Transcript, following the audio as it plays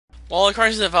Well,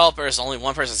 according to the developers, only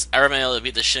one person's ever been able to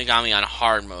beat the Shinigami on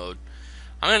hard mode.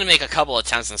 I'm going to make a couple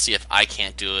attempts and see if I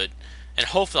can't do it, and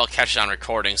hopefully I'll catch it on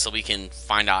recording so we can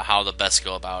find out how to best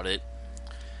go about it.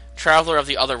 Traveler of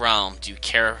the other realm, do you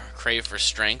crave for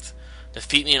strength?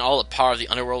 Defeat me and all the power of the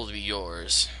underworld will be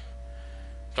yours.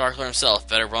 Darkler himself,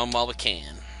 better run while we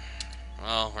can.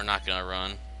 Well, we're not going to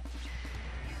run.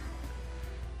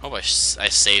 Hope I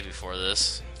saved before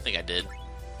this. I think I did.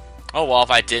 Oh well,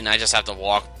 if I didn't, I just have to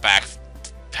walk back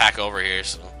over here,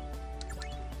 so.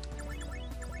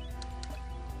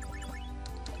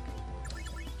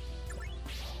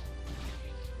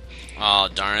 Oh,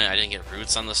 darn it, I didn't get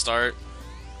roots on the start.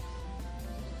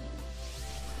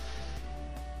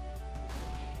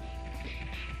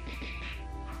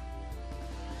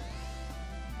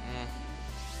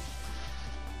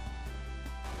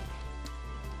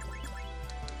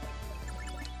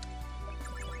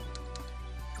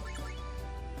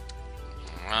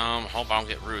 Hope I don't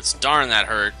get roots. Darn, that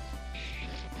hurt.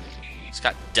 It's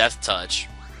got death touch.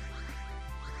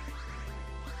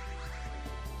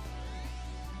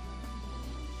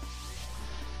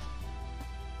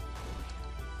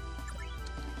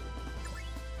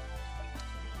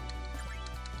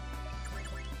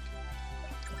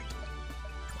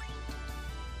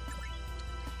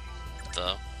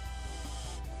 Though.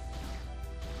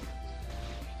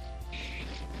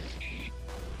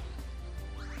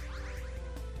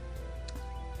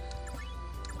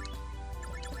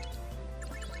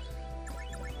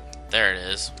 There it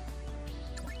is.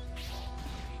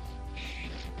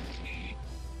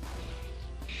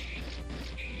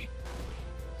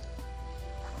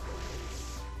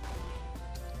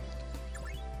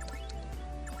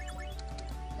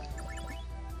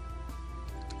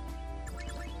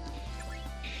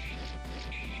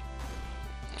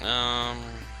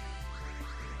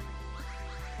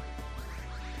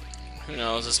 Who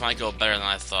knows? This might go better than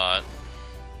I thought.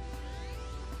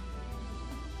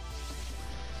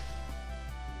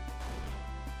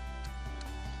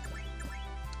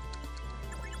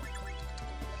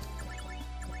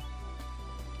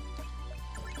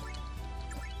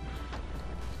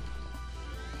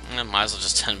 I might as well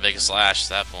just 10 big slash at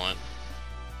that point.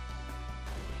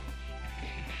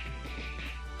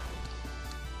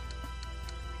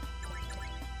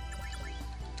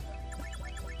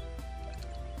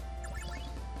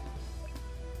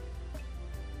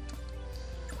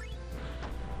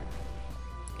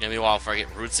 Give me a while before I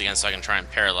get roots again so I can try and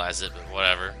paralyze it, but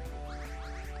whatever.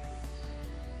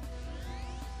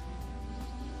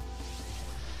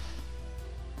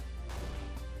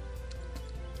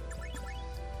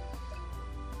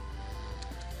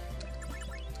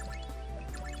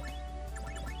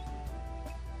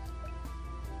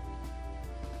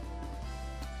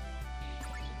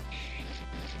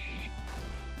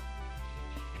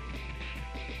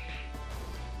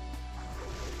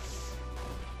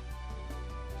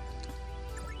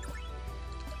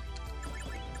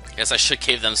 Guess I should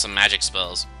cave them some magic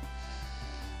spells.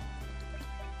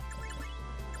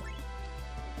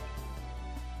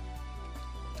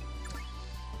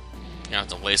 You have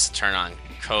to waste a turn on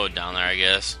code down there, I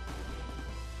guess.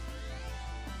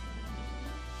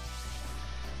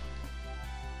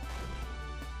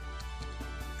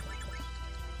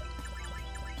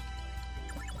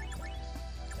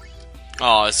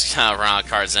 Oh, it's kind of run out of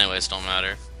cards anyways, don't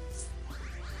matter.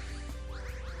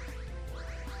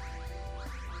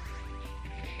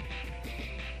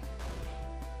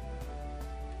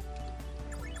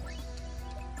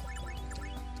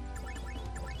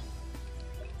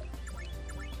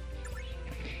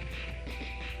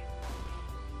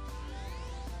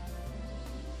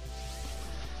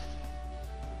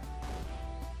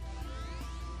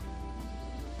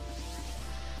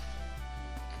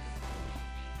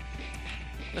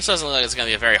 This doesn't look like it's going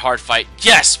to be a very hard fight.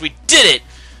 Yes, we did it!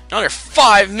 In under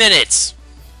 5 minutes!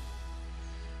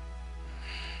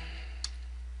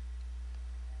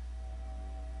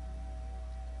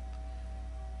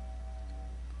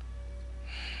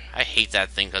 I hate that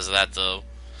thing because of that, though.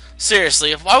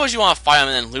 Seriously, why would you want to fight him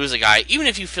and then lose a guy, even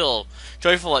if you feel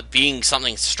joyful at being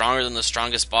something stronger than the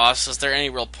strongest boss? Is there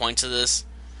any real point to this?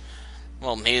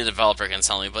 Well, maybe the developer can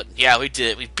tell me, but yeah, we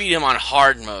did it. We beat him on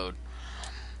hard mode.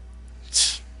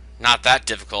 Not that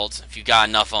difficult if you got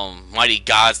enough mighty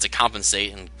gods to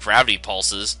compensate and gravity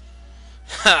pulses.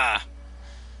 Ha!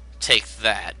 Take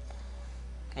that.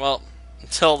 Well,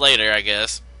 until later, I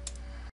guess.